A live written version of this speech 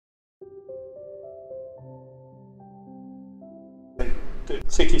did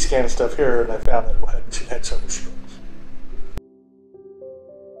CT scan and stuff here, and they found that she had several strokes.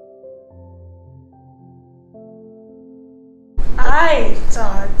 I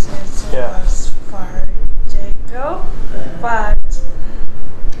thought it was vertigo, but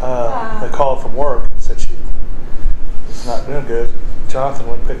they called from work and said she was not doing good. Jonathan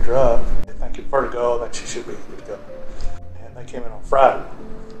went and picked her up. They think it's vertigo, that she should be good to go. And they came in on Friday.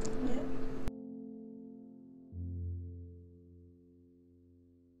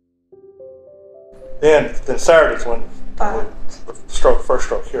 Then Saturday's when the first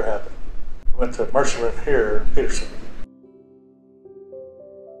stroke here happened. We went to the emergency room here in Peterson.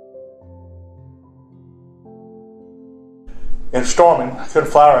 In storming, I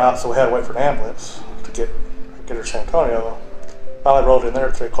couldn't fly her out, so we had to wait for an ambulance to get her to San Antonio. Finally rolled in there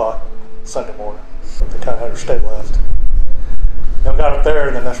at 3 o'clock Sunday morning. They kind of had her stabilized. Then we got up there,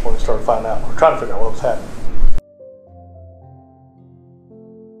 and then that's when we started finding out. We were trying to figure out what was happening.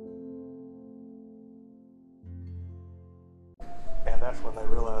 And that's when they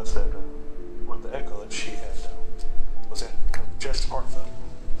realized that with the echo that she had was in congestive heart failure.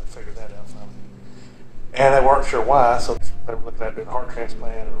 They figured that out finally. And they weren't sure why, so they were looking at doing a heart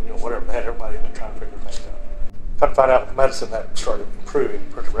transplant or whatever. They had everybody in there trying to figure things out. Trying to find out with medicine that started improving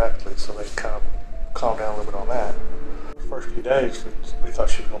pretty rapidly, so they kind of calmed down a little bit on that. The first few days, we thought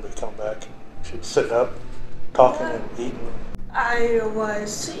she was going to be coming back. She was sitting up, talking and eating. I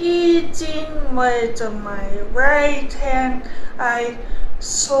was eating with my right hand. I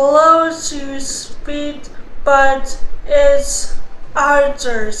slow to speed, but it's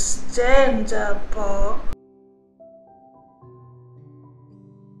understandable.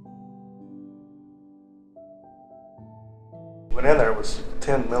 Went in there, it was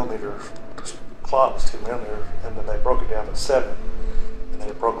 10 millimeters. The clot was 10 millimeters, and then they broke it down to 7, and then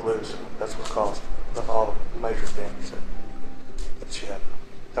it broke loose. That's what caused all the major damage that she had to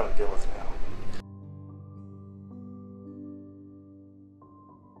kind of deal with now.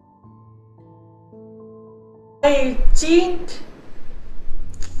 I think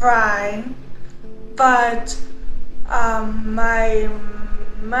fine, but my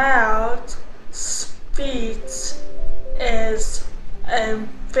mouth speech is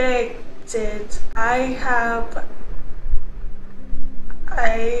affected. I have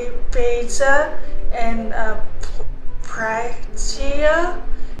Aphasia and Apraxia.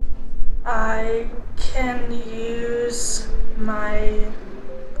 I can use my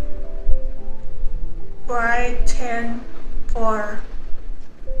right hand for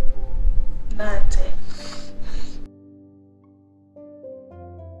nothing.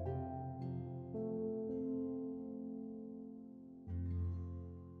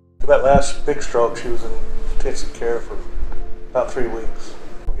 That last big stroke, she was in intensive care for about 3 weeks.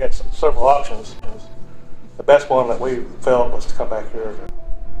 We had several options. The best one that we felt was to come back here to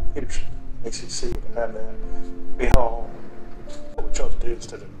Peterson, ACC, and have that, be home. What we chose to do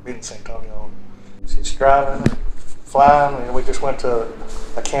instead of being in San Antonio. She's driving, flying. We just went to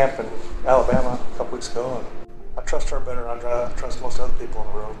a camp in Alabama a couple weeks ago, and I trust her better than I trust most other people on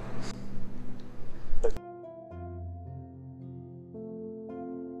the road.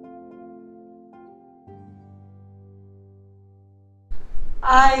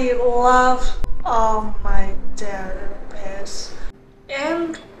 I love all my therapists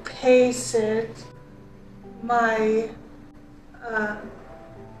and patients.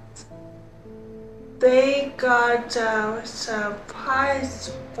 They got a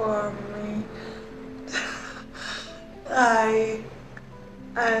surprise for me. I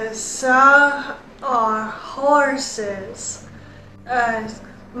saw our horses as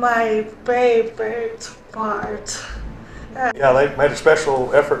my favorite part. Yeah, they made a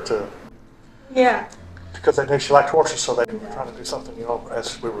special effort to. Yeah. Because they knew she liked horses, so they were trying to do something,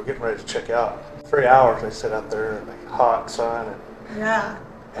 as we were getting ready to check out. 3 hours they sat out there in the hot sun, and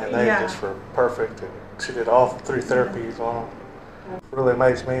they just were perfect. And she did all 3 therapies on them. What really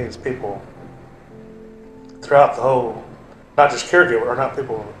amazed me is people throughout the whole, not just caregiver, or not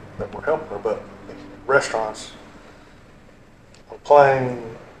people that were helping her, but restaurants, on a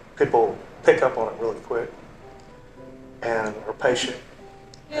plane, people pick up on it really quick and are patient.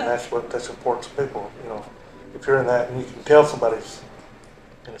 And that's important to people. If you're in that and you can tell somebody's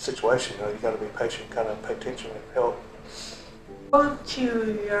in a situation, you got to be patient, kind of pay attention and help. Go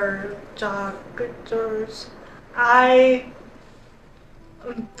to your doctors.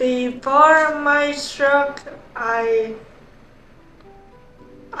 Before my stroke, I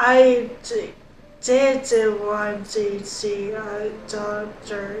didn't want to see a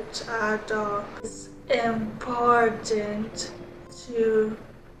doctor at all. It's important to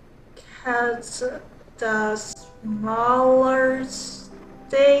catch the smaller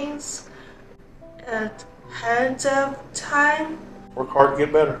things ahead of time. Work hard to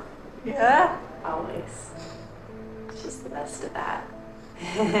get better. Yeah, always. She's the best at that.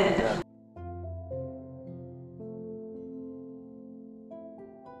 Yeah.